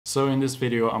So in this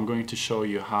video, I'm going to show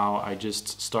you how I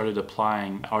just started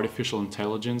applying artificial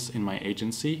intelligence in my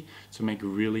agency to make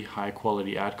really high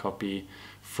quality ad copy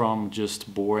from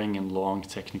just boring and long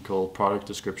technical product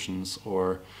descriptions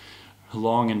or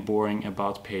long and boring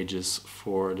about pages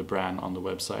for the brand on the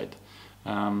website.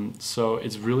 So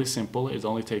it's really simple. It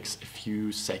only takes a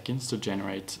few seconds to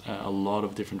generate a lot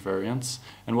of different variants.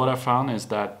 And what I found is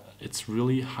that it's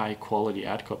really high quality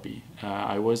ad copy.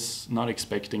 I was not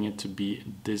expecting it to be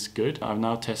this good. I've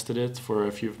now tested it for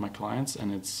a few of my clients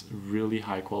and it's really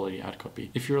high quality ad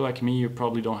copy. If you're like me, you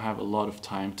probably don't have a lot of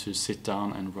time to sit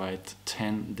down and write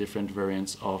 10 different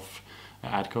variants of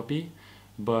ad copy.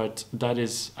 But that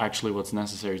is actually what's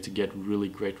necessary to get really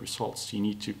great results. You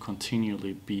need to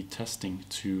continually be testing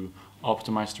to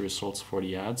optimize the results for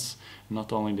the ads.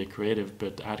 Not only the creative,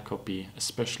 but the ad copy,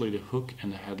 especially the hook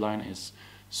and the headline, is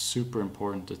super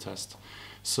important to test.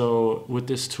 So with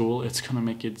this tool, it's gonna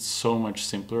make it so much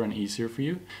simpler and easier for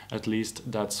you. At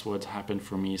least that's what happened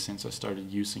for me since I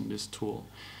started using this tool.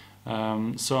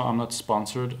 So I'm not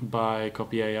sponsored by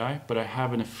copy.ai, but I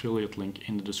have an affiliate link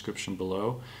in the description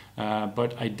below.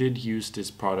 But I did use this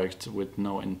product with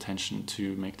no intention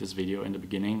to make this video in the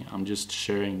beginning. I'm just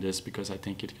sharing this because I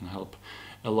think it can help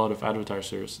a lot of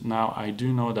advertisers. Now, I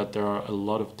do know that there are a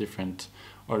lot of different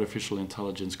artificial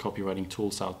intelligence copywriting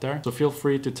tools out there. So feel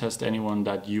free to test anyone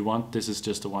that you want. This is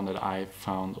just the one that I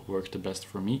found worked the best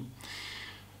for me.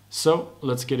 So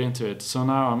let's get into it. So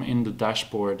now I'm in the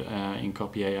dashboard in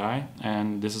copy.ai,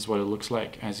 and this is what it looks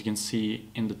like. As you can see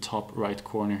in the top right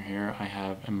corner here, I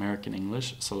have American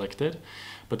English selected,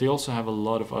 but they also have a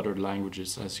lot of other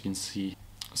languages, as you can see.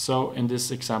 So in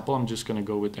this example, I'm just going to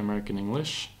go with American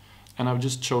English, and I've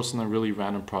just chosen a really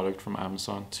random product from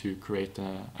Amazon to create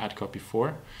an ad copy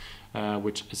for,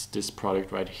 which is this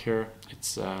product right here.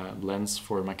 It's a lens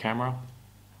for my camera,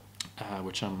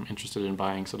 which I'm interested in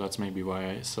buying, so that's maybe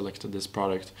why I selected this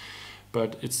product.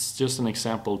 But it's just an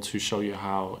example to show you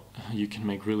how you can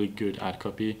make really good ad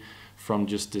copy from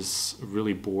just this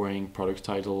really boring product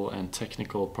title and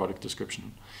technical product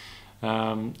description.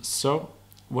 So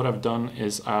what I've done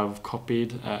is I've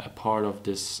copied a part of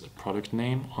this product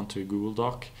name onto a Google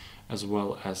Doc, as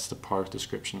well as the product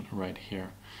description right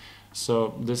here.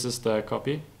 So this is the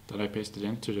copy that I pasted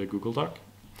into the Google Doc.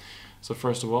 So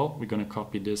first of all, we're going to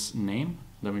copy this name,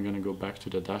 then we're going to go back to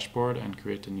the dashboard and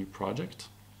create a new project.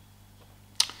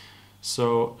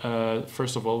 So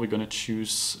first of all, we're going to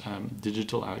choose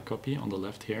digital ad copy on the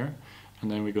left here,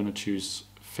 and then we're going to choose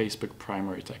Facebook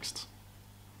primary text.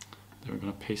 Then we're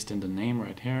going to paste in the name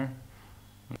right here.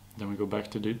 Then we go back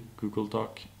to the Google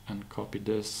Doc and copy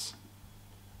this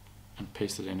and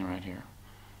paste it in right here.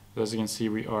 As you can see,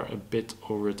 we are a bit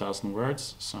over 1,000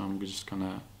 words, so I'm just going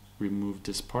to remove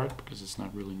this part because it's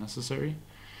not really necessary.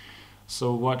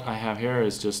 So what I have here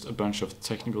is just a bunch of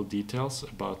technical details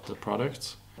about the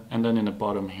product, and then in the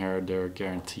bottom here they're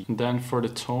guaranteed. And then for the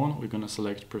tone, we're going to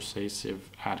select persuasive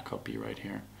ad copy right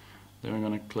here. Then we're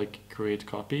going to click create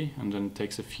copy, and then it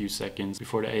takes a few seconds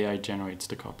before the AI generates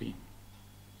the copy.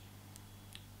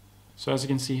 So as you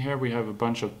can see here, we have a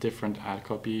bunch of different ad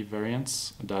copy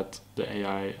variants that the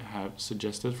AI have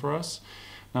suggested for us.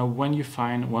 Now, when you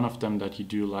find one of them that you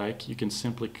do like, you can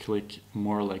simply click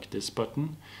more like this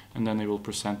button, and then it will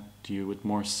present you with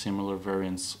more similar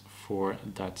variants for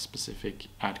that specific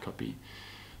ad copy.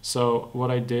 So what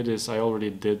I did is I already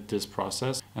did this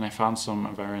process and I found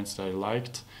some variants that I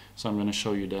liked. So I'm going to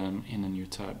show you them in a new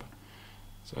tab.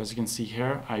 So as you can see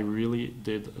here, I really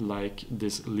did like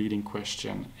this leading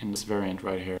question in this variant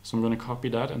right here. So I'm going to copy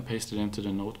that and paste it into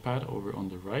the notepad over on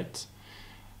the right.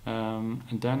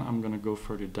 And then I'm going to go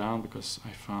further down because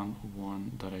I found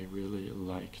one that I really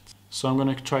liked. So I'm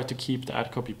going to try to keep the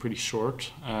ad copy pretty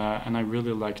short, and I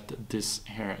really liked this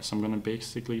here. So I'm going to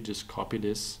basically just copy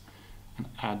this and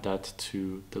add that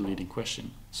to the leading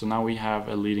question. So now we have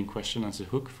a leading question as a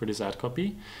hook for this ad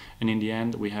copy, and in the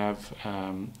end we have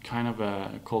kind of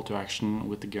a call to action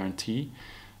with the guarantee,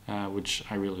 which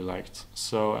I really liked.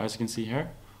 So as you can see here,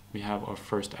 we have our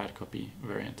first ad copy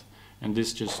variant. And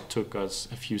this just took us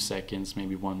a few seconds,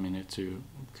 maybe 1 minute to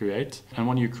create. And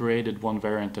when you created one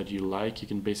variant that you like, you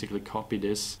can basically copy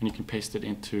this and you can paste it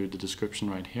into the description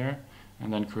right here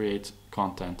and then create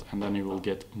content. And then you will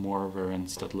get more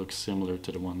variants that look similar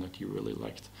to the one that you really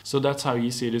liked. So that's how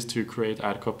easy it is to create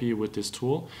ad copy with this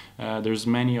tool. There's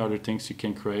many other things you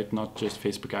can create, not just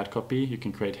Facebook ad copy. You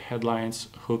can create headlines,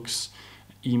 hooks,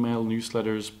 email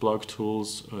newsletters, blog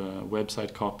tools,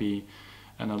 website copy,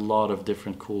 and a lot of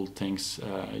different cool things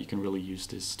you can really use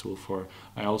this tool for.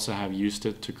 I also have used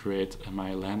it to create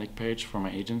my landing page for my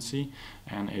agency,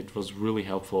 and it was really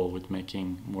helpful with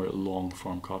making more long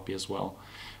form copy as well.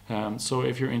 So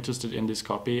if you're interested in this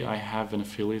copy, I have an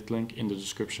affiliate link in the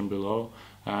description below.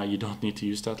 You don't need to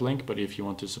use that link, but if you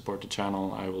want to support the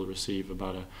channel, I will receive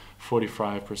about a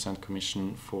 45%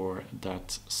 commission for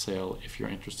that sale if you're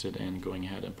interested in going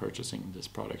ahead and purchasing this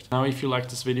product. Now, if you like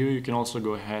this video, you can also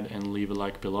go ahead and leave a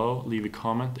like below, leave a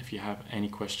comment if you have any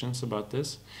questions about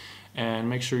this, and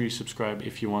make sure you subscribe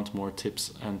if you want more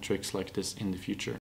tips and tricks like this in the future.